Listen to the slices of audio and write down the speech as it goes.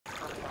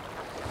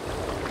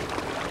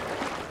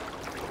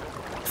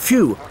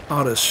Few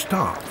are as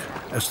stark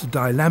as the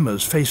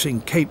dilemmas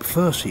facing Cape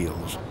fur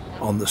seals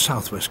on the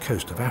southwest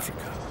coast of Africa.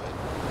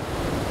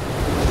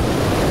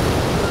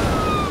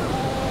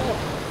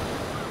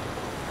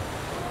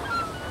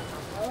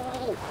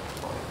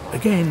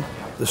 Again,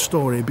 the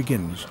story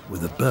begins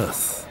with a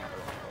birth.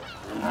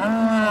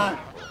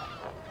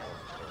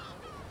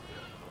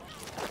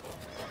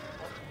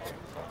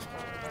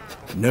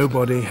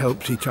 Nobody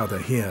helps each other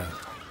here.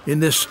 In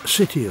this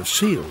city of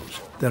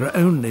seals, there are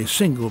only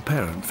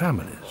single-parent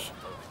families.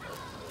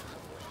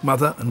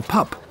 Mother and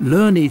pup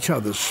learn each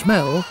other's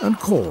smell and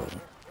call.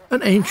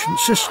 An ancient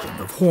system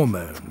of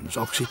hormones,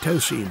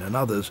 oxytocin and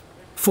others,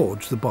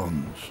 forge the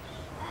bonds.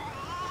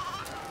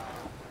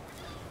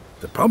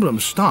 The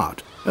problems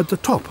start at the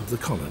top of the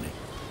colony.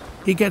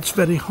 It gets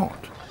very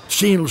hot.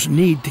 Seals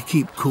need to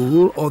keep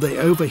cool or they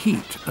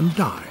overheat and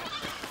die.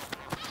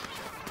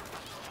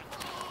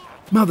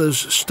 Mothers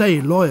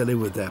stay loyally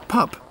with their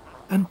pup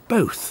and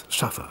both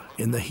suffer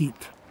in the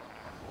heat.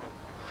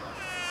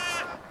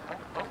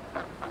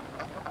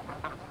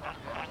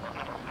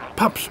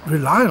 Pups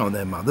rely on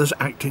their mothers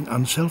acting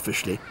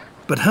unselfishly,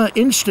 but her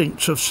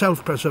instincts of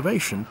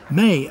self-preservation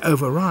may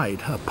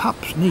override her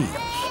pup's needs.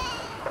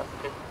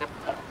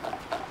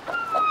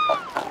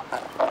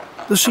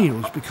 The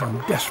seals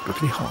become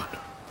desperately hot.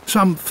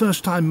 Some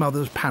first-time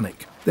mothers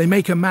panic. They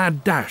make a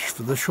mad dash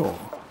for the shore.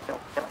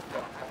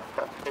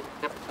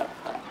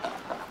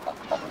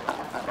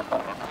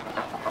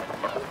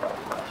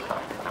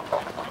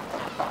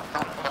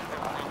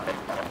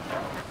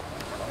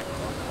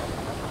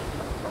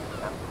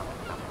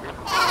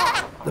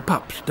 The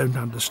pups don't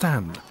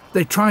understand.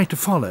 They try to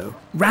follow,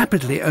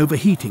 rapidly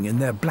overheating in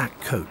their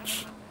black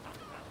coats.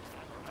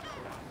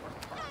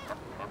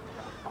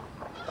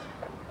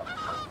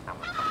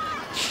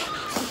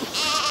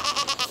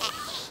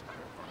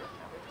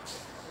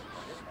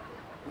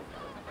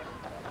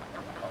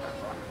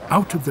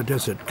 Out of the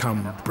desert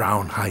come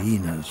brown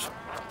hyenas.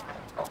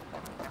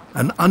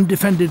 An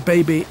undefended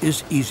baby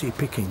is easy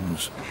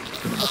pickings.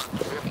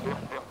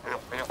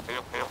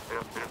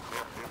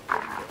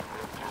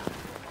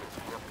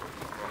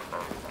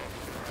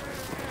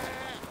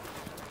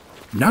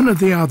 None of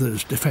the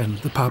others defend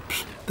the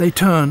pups. They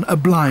turn a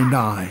blind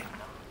eye.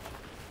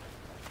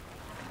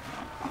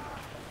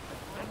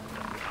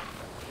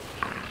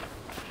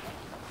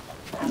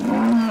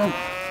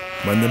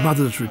 When the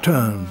mothers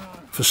return,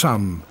 for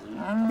some,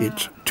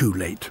 it's too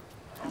late.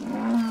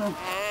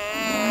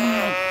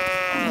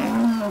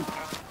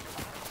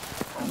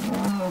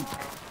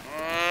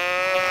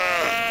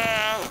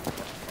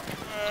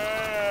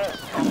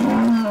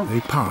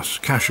 They pass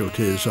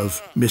casualties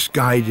of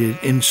misguided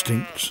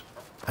instincts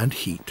and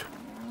heat.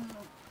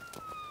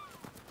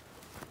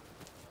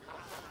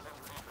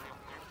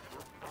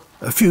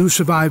 A few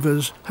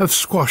survivors have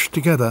squashed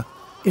together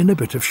in a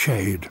bit of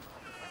shade.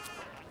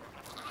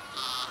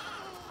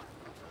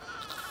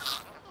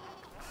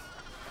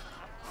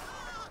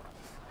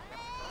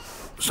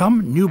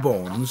 Some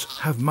newborns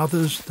have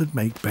mothers that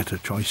make better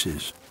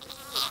choices.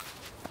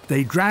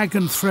 They drag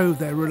and throw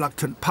their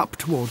reluctant pup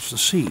towards the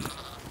sea.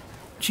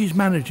 She's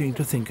managing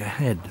to think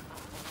ahead.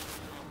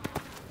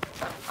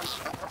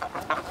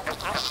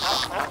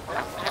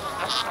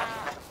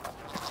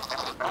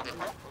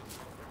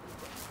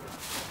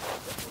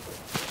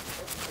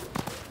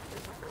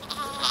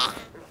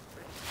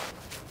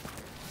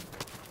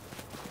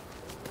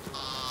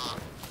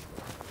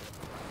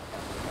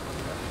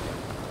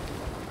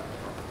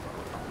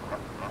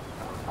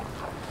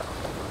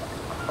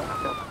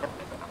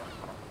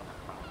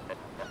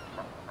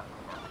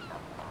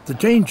 The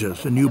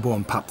dangers a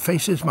newborn pup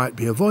faces might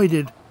be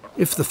avoided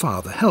if the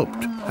father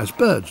helped, as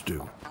birds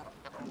do.